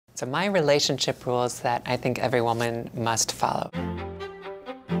So my relationship rules that I think every woman must follow.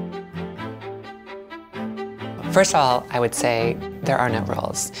 First of all, I would say there are no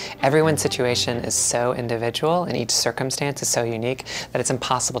rules. Everyone's situation is so individual and each circumstance is so unique that it's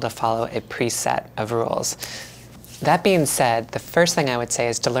impossible to follow a preset of rules. That being said, the first thing I would say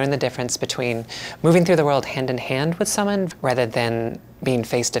is to learn the difference between moving through the world hand in hand with someone rather than being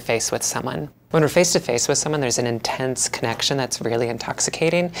face to face with someone. When we're face to face with someone, there's an intense connection that's really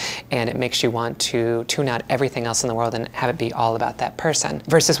intoxicating, and it makes you want to tune out everything else in the world and have it be all about that person.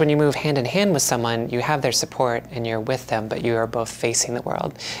 Versus when you move hand in hand with someone, you have their support and you're with them, but you are both facing the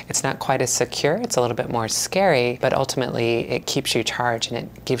world. It's not quite as secure, it's a little bit more scary, but ultimately it keeps you charged and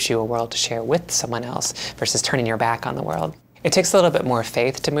it gives you a world to share with someone else versus turning your back on the world. It takes a little bit more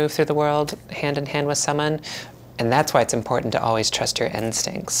faith to move through the world hand in hand with someone. And that's why it's important to always trust your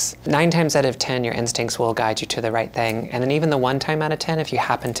instincts. 9 times out of 10, your instincts will guide you to the right thing. And then even the 1 time out of 10, if you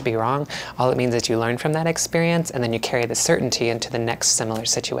happen to be wrong, all it means is you learn from that experience and then you carry the certainty into the next similar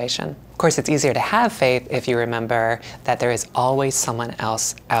situation. Of course, it's easier to have faith if you remember that there is always someone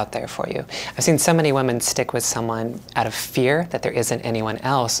else out there for you. I've seen so many women stick with someone out of fear that there isn't anyone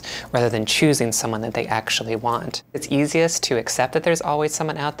else rather than choosing someone that they actually want. It's easiest to accept that there's always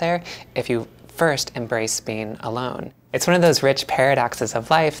someone out there if you first embrace being alone. It's one of those rich paradoxes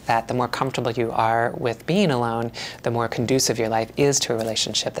of life that the more comfortable you are with being alone, the more conducive your life is to a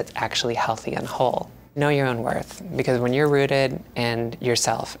relationship that's actually healthy and whole. Know your own worth, because when you're rooted in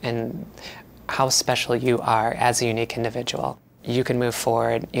yourself and how special you are as a unique individual, you can move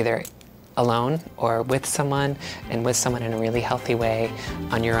forward either alone or with someone, and with someone in a really healthy way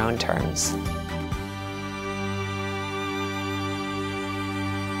on your own terms.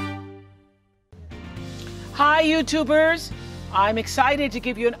 Hi YouTubers! I'm excited to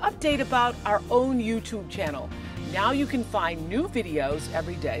give you an update about our own YouTube channel. Now you can find new videos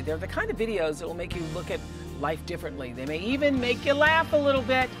every day. They're the kind of videos that will make you look at life differently. They may even make you laugh a little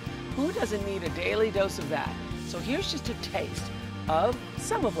bit. Who doesn't need a daily dose of that? So here's just a taste of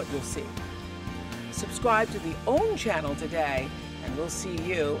some of what you'll see. Subscribe to the OWN channel today and we'll see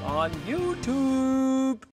you on YouTube.